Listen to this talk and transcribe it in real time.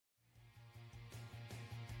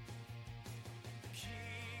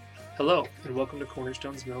Hello, and welcome to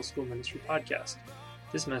Cornerstone's Middle School Ministry Podcast.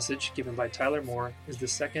 This message, given by Tyler Moore, is the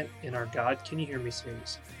second in our God Can You Hear Me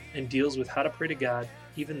series, and deals with how to pray to God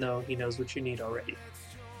even though He knows what you need already.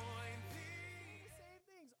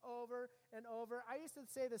 And over. I used to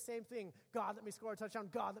say the same thing. God, let me score a touchdown.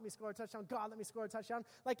 God, let me score a touchdown. God, let me score a touchdown.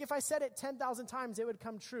 Like if I said it 10,000 times, it would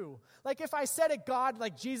come true. Like if I said it, God,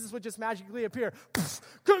 like Jesus would just magically appear.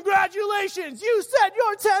 Congratulations, you said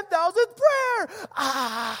your 10,000th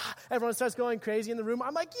prayer. Everyone starts going crazy in the room.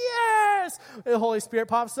 I'm like, yes. The Holy Spirit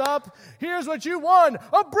pops up. Here's what you won,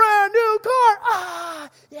 a brand new car.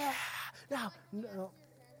 Yeah. Now, no.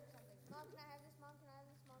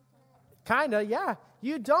 Kinda, yeah.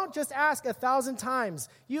 You don't just ask 1,000 times.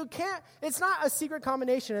 You can't, it's not a secret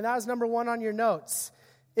combination, and that is number one on your notes.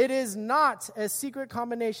 It is not a secret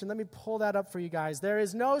combination. Let me pull that up for you guys. There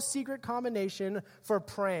is no secret combination for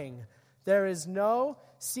praying. There is no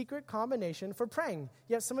secret combination for praying.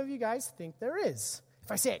 Yet some of you guys think there is.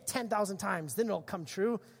 If I say it 10,000 times, then it'll come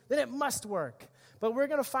true. Then it must work. But we're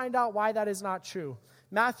going to find out why that is not true.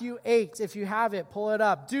 Matthew 8, if you have it, pull it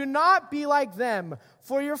up. Do not be like them,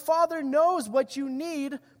 for your Father knows what you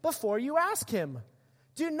need before you ask Him.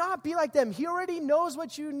 Do not be like them. He already knows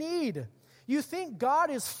what you need. You think God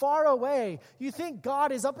is far away. You think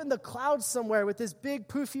God is up in the clouds somewhere with this big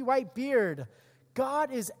poofy white beard.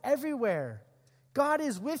 God is everywhere. God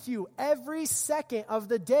is with you every second of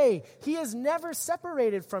the day. He is never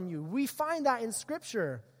separated from you. We find that in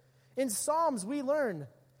Scripture. In Psalms, we learn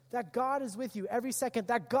that God is with you every second,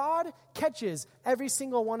 that God catches every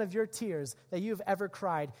single one of your tears that you've ever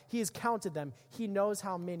cried. He has counted them. He knows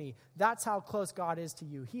how many. That's how close God is to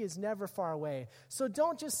you. He is never far away. So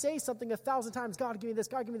don't just say something 1,000 times, God, give me this,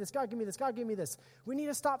 God, give me this, God, give me this, God, give me this. We need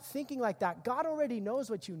to stop thinking like that. God already knows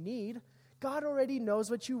what you need. God already knows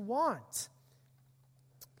what you want.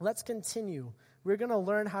 Let's continue. We're going to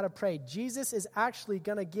learn how to pray. Jesus is actually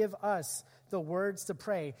going to give us the words to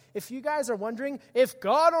pray. If you guys are wondering, if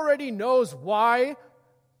God already knows why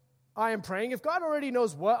I am praying, if God already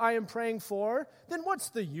knows what I am praying for, then what's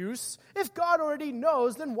the use? If God already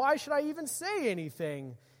knows, then why should I even say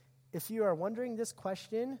anything? If you are wondering this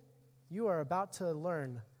question, you are about to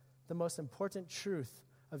learn the most important truth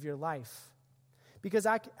of your life. Because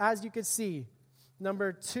as you can see,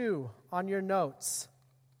 number 2 on your notes,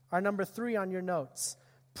 or number 3 on your notes,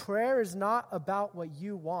 prayer is not about what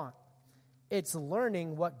you want. It's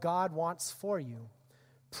learning what God wants for you.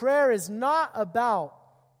 Prayer is not about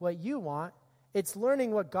what you want. It's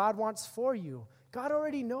learning what God wants for you. God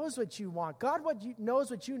already knows what you want. God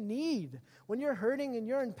knows what you need. When you're hurting and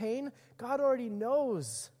you're in pain, God already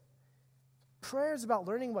knows. Prayer is about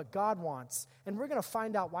learning what God wants. And we're going to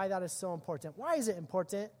find out why that is so important. Why is it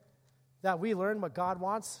important that we learn what God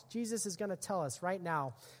wants? Jesus is going to tell us right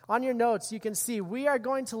now. On your notes, you can see we are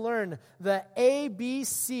going to learn the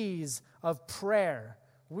ABCs of prayer.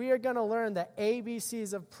 We are going to learn the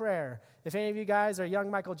ABCs of prayer. If any of you guys are a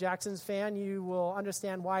young Michael Jackson's fan, you will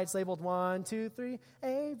understand why it's labeled 1, 2, 3,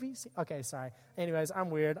 ABC. Okay, sorry. Anyways,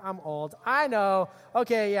 I'm weird. I'm old. I know.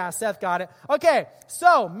 Okay, yeah, Seth got it. Okay,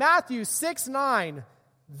 so Matthew 6:9.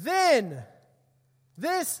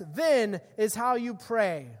 This is how you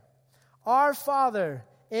pray. Our Father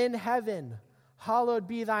in heaven, hallowed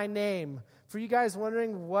be thy name. For you guys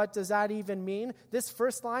wondering, what does that even mean? This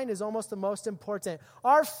first line is almost the most important.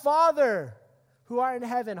 Our Father who art in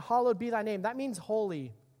heaven, hallowed be thy name. That means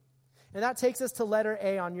holy. And that takes us to letter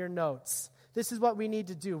A on your notes. This is what we need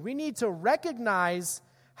to do. We need to recognize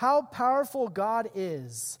how powerful God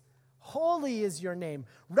is. Holy is your name.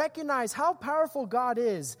 Recognize how powerful God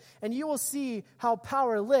is, and you will see how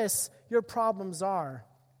powerless your problems are.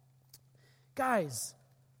 Guys,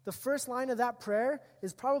 the first line of that prayer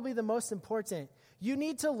is probably the most important. You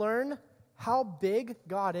need to learn how big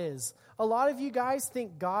God is. A lot of you guys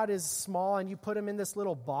think God is small and you put Him in this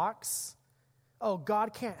little box. Oh,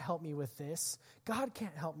 God can't help me with this. God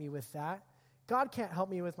can't help me with that. God can't help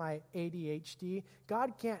me with my ADHD.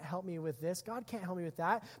 God can't help me with this. God can't help me with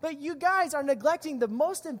that. But you guys are neglecting the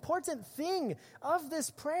most important thing of this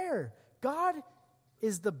prayer. God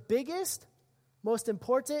is the biggest, most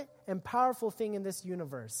important and powerful thing in this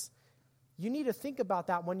universe. You need to think about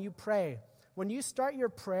that when you pray. When you start your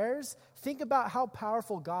prayers, think about how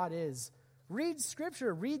powerful God is. Read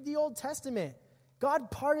Scripture. Read the Old Testament.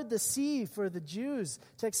 God parted the sea for the Jews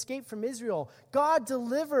to escape from Israel. God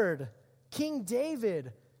delivered King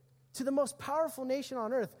David to the most powerful nation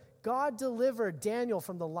on earth. God delivered Daniel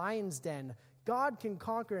from the lion's den. God can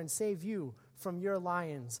conquer and save you from your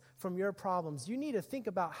lions, from your problems. You need to think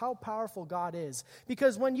about how powerful God is.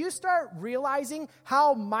 Because when you start realizing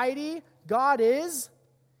how mighty God is,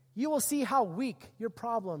 You will see how weak your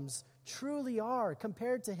problems truly are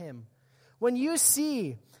compared to him. When you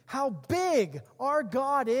see how big our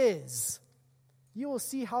God is, you will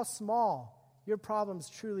see how small your problems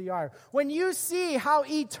truly are. When you see how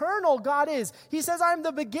eternal God is, he says, I am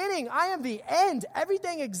the beginning, I am the end,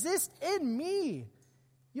 everything exists in me.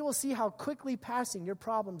 You will see how quickly passing your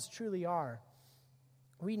problems truly are.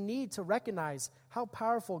 We need to recognize how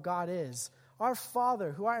powerful God is. Our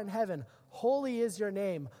Father who art in heaven, holy is your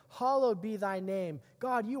name. Hallowed be thy name.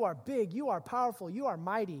 God, you are big, you are powerful, you are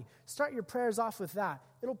mighty. Start your prayers off with that.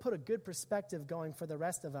 It'll put a good perspective going for the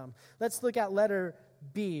rest of them. Let's look at letter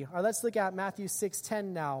B, or let's look at Matthew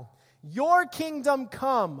 6:10 now. Your kingdom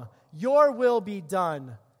come, your will be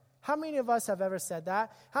done. How many of us have ever said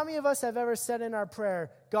that? How many of us have ever said in our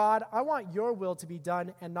prayer, God, I want your will to be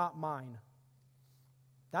done and not mine?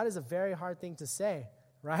 That is a very hard thing to say,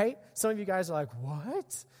 right? Some of you guys are like,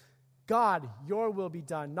 what? God, your will be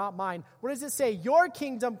done, not mine. What does it say? Your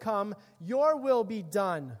kingdom come, your will be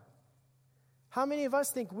done. How many of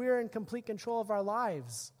us think we're in complete control of our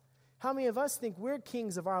lives? How many of us think we're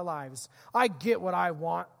kings of our lives? I get what I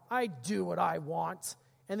want. I do what I want.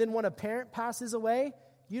 And then when a parent passes away,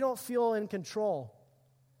 you don't feel in control.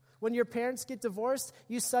 When your parents get divorced,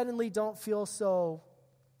 you suddenly don't feel so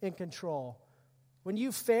in control. When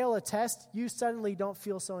you fail a test, you suddenly don't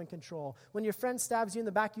feel so in control. When your friend stabs you in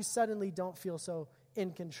the back, you suddenly don't feel so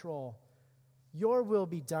in control. Your will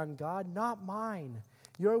be done, God, not mine.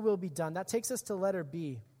 Your will be done. That takes us to letter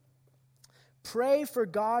B. Pray for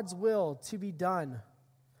God's will to be done.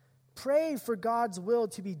 Pray for God's will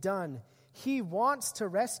to be done. He wants to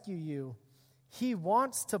rescue you. He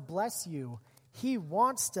wants to bless you. He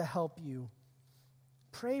wants to help you.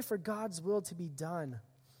 Pray for God's will to be done.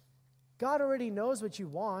 God already knows what you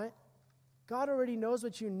want. God already knows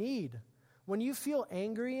what you need. When you feel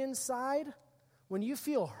angry inside, when you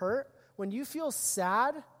feel hurt, when you feel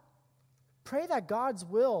sad, pray that God's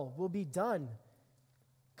will be done.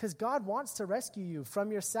 Because God wants to rescue you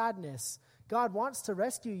from your sadness. God wants to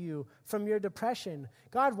rescue you from your depression.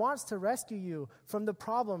 God wants to rescue you from the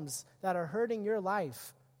problems that are hurting your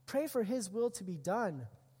life. Pray for his will to be done.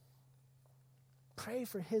 Pray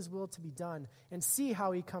for his will to be done and see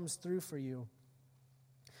how he comes through for you.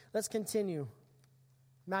 Let's continue.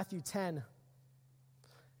 Matthew 10.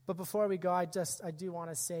 But before we go, I do want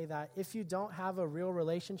to say that if you don't have a real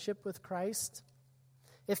relationship with Christ,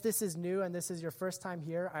 if this is new and this is your first time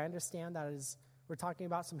here, I understand that we're talking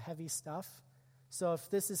about some heavy stuff. So if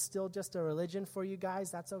this is still just a religion for you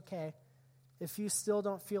guys, that's okay. If you still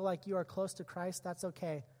don't feel like you are close to Christ, that's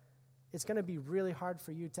okay. It's going to be really hard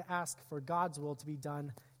for you to ask for God's will to be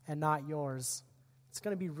done and not yours. It's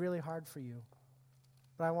going to be really hard for you.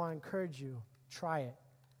 But I want to encourage you, try it.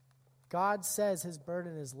 God says his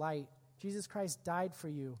burden is light. Jesus Christ died for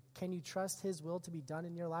you. Can you trust his will to be done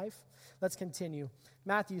in your life? Let's continue.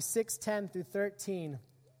 Matthew 6:10 through 13.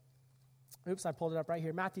 Oops, I pulled it up right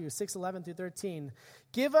here. Matthew 6:11 through 13.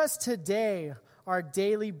 Give us today our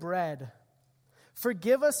daily bread.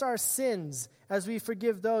 Forgive us our sins as we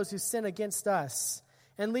forgive those who sin against us.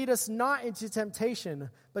 And lead us not into temptation,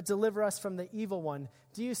 but deliver us from the evil one.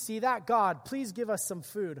 Do you see that? God, please give us some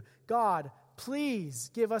food. God,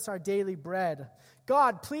 please give us our daily bread.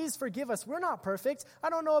 God, please forgive us. We're not perfect. I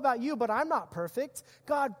don't know about you, but I'm not perfect.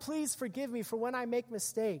 God, please forgive me for when I make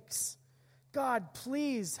mistakes. God,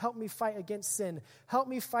 please help me fight against sin. Help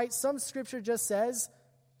me fight. Some scripture just says,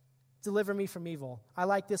 deliver me from evil. I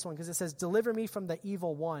like this one because it says, deliver me from the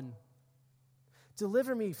evil one.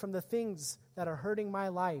 Deliver me from the things that are hurting my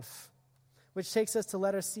life, which takes us to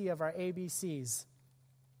letter C of our ABCs.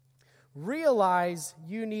 Realize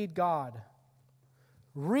you need God.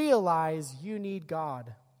 Realize you need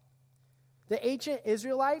God. The ancient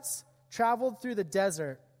Israelites traveled through the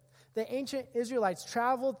desert. The ancient Israelites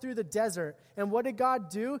traveled through the desert, and what did God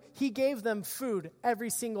do? He gave them food every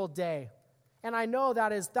single day. And I know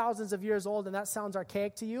that is thousands of years old and that sounds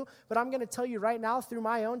archaic to you, but I'm going to tell you right now through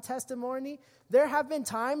my own testimony, there have been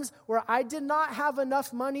times where I did not have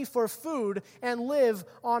enough money for food and live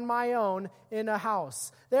on my own in a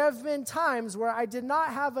house. There have been times where I did not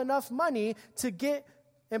have enough money to get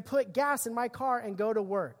and put gas in my car and go to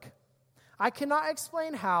work. I cannot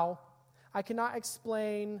explain how. I cannot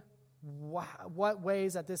explain what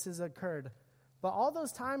ways that this has occurred. But all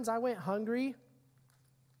those times I went hungry,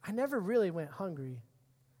 I never really went hungry.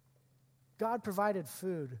 God provided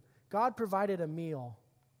food. God provided a meal.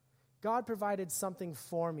 God provided something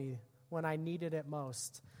for me when I needed it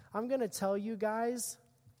most. I'm going to tell you guys,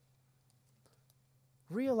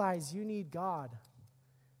 realize you need God.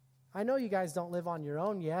 I know you guys don't live on your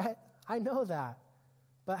own yet. I know that.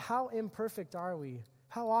 But how imperfect are we?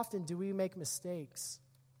 How often do we make mistakes?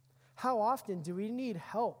 How often do we need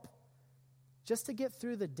help just to get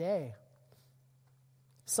through the day?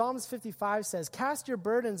 Psalms 55 says, "Cast your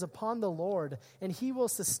burdens upon the Lord, and he will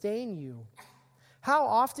sustain you." How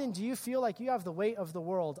often do you feel like you have the weight of the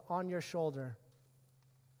world on your shoulder?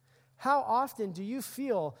 How often do you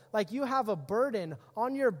feel like you have a burden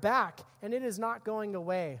on your back and it is not going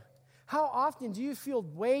away? How often do you feel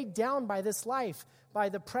weighed down by this life, by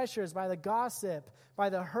the pressures, by the gossip, by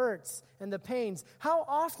the hurts and the pains? How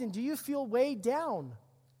often do you feel weighed down?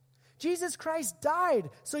 Jesus Christ died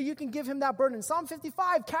so you can give him that burden. Psalm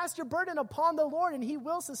 55, cast your burden upon the Lord and he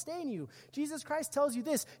will sustain you. Jesus Christ tells you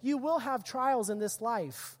this, you will have trials in this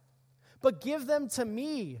life, but give them to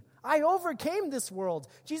me. I overcame this world.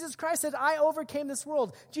 Jesus Christ said, I overcame this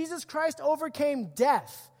world. Jesus Christ overcame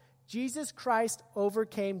death. Jesus Christ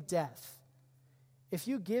overcame death. If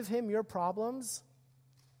you give him your problems,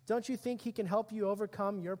 don't you think he can help you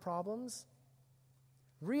overcome your problems?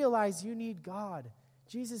 Realize you need God.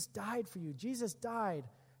 Jesus died for you. Jesus died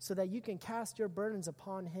so that you can cast your burdens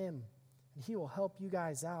upon him, and he will help you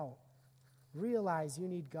guys out. Realize you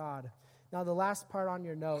need God. Now, the last part on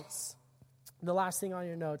your notes, the last thing on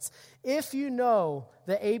your notes, if you know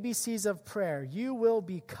the ABCs of prayer, you will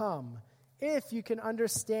become, if you can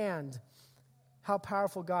understand how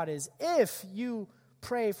powerful God is, if you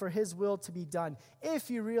pray for his will to be done, if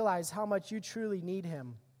you realize how much you truly need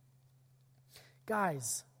him.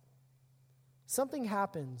 Guys, something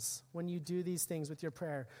happens when you do these things with your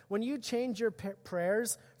prayer. When you change your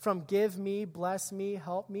prayers from give me, bless me,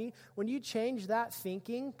 help me, when you change that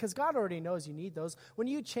thinking, because God already knows you need those, when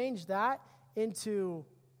you change that into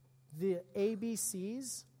the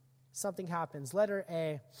ABCs, something happens. Letter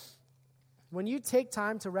A, when you take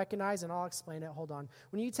time to recognize, and I'll explain it, hold on.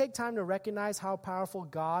 When you take time to recognize how powerful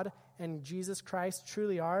God and Jesus Christ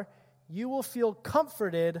truly are, you will feel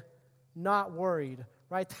comforted, not worried.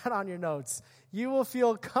 Write that on your notes. You will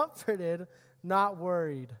feel comforted, not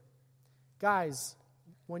worried. Guys,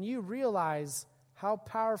 when you realize how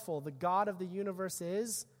powerful the God of the universe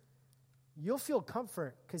is, you'll feel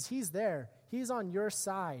comfort because he's there. He's on your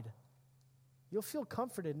side. You'll feel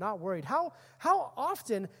comforted, not worried. How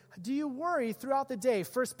often do you worry throughout the day?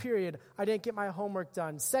 First period, I didn't get my homework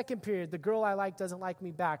done. Second period, the girl I like doesn't like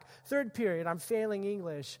me back. Third period, I'm failing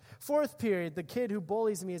English. Fourth period, the kid who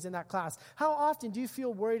bullies me is in that class. How often do you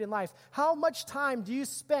feel worried in life? How much time do you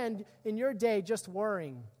spend in your day just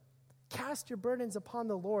worrying? Cast your burdens upon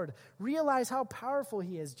the Lord. Realize how powerful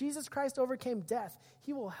he is. Jesus Christ overcame death.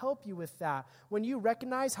 He will help you with that. When you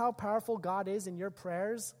recognize how powerful God is in your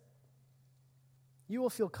prayers, you will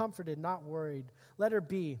feel comforted, not worried. Letter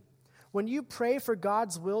B, when you pray for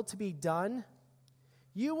God's will to be done,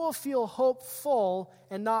 you will feel hopeful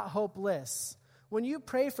and not hopeless. When you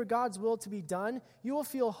pray for God's will to be done, you will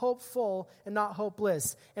feel hopeful and not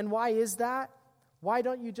hopeless. And why is that? Why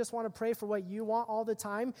don't you just want to pray for what you want all the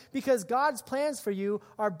time? Because God's plans for you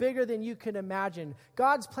are bigger than you can imagine.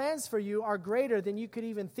 God's plans for you are greater than you could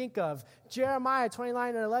even think of. Jeremiah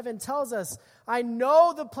 29:11 tells us, I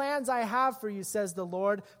know the plans I have for you, says the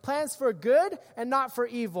Lord, plans for good and not for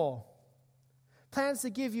evil. Plans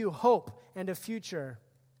to give you hope and a future.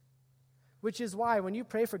 Which is why when you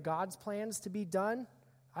pray for God's plans to be done,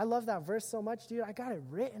 I love that verse so much, dude. I got it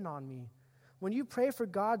written on me. When you pray for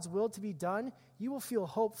God's will to be done, you will feel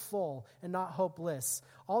hopeful and not hopeless.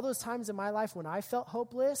 All those times in my life when I felt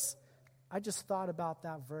hopeless, I just thought about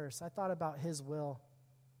that verse. I thought about his will,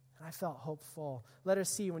 and I felt hopeful. Letter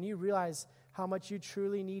C, when you realize how much you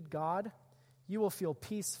truly need God, you will feel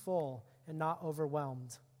peaceful and not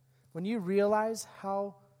overwhelmed. When you realize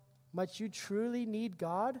how much you truly need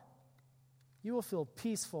God, you will feel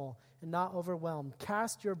peaceful and not overwhelmed.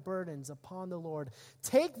 Cast your burdens upon the Lord.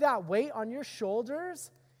 Take that weight on your shoulders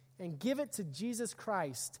and give it to Jesus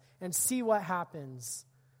Christ and see what happens.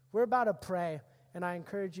 We're about to pray, and I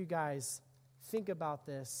encourage you guys, think about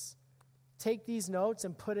this. Take these notes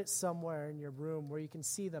and put it somewhere in your room where you can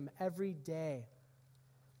see them every day.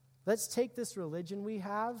 Let's take this religion we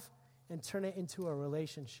have and turn it into a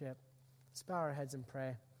relationship. Let's bow our heads and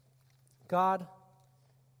pray. God,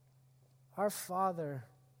 our Father,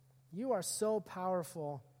 you are so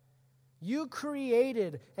powerful. You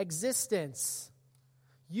created existence.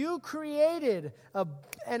 You created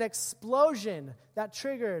an explosion that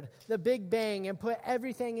triggered the Big Bang and put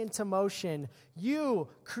everything into motion. You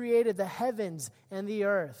created the heavens and the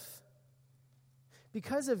earth.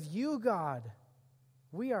 Because of you, God,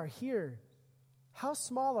 we are here. How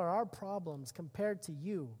small are our problems compared to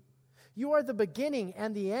you? You are the beginning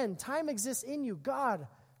and the end. Time exists in you. God,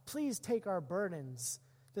 please take our burdens,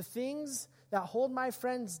 the things that hold my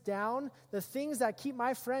friends down, the things that keep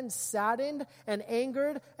my friends saddened and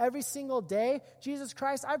angered every single day, Jesus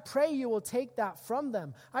Christ, I pray you will take that from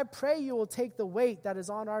them. I pray you will take the weight that is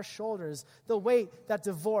on our shoulders, the weight that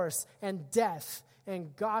divorce and death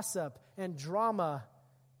and gossip and drama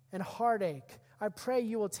and heartache. I pray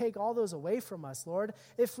you will take all those away from us, Lord,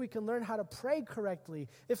 if we can learn how to pray correctly,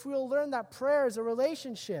 if we will learn that prayer is a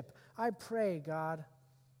relationship. I pray, God,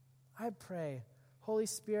 I pray. Holy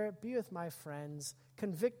Spirit, be with my friends.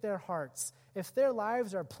 Convict their hearts. If their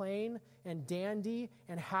lives are plain and dandy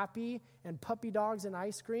and happy and puppy dogs and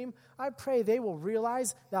ice cream, I pray they will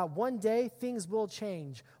realize that one day things will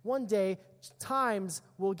change. One day times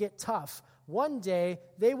will get tough. One day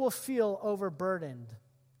they will feel overburdened.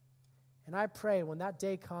 And I pray when that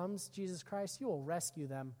day comes, Jesus Christ, you will rescue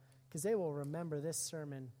them because they will remember this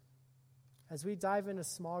sermon. As we dive into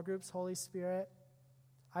small groups, Holy Spirit,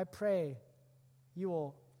 I pray you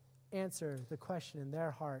will answer the question in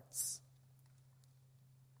their hearts.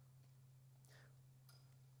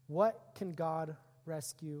 What can God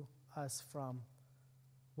rescue us from?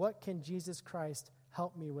 What can Jesus Christ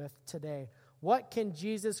help me with today? What can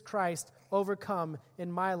Jesus Christ overcome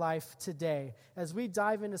in my life today? As we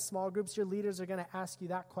dive into small groups, your leaders are going to ask you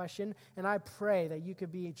that question, and I pray that you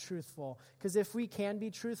could be truthful. Because if we can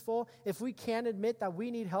be truthful, if we can admit that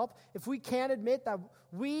we need help, if we can admit that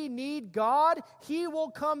we need God, He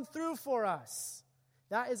will come through for us.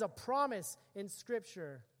 That is a promise in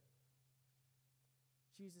Scripture.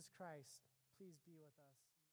 Jesus Christ.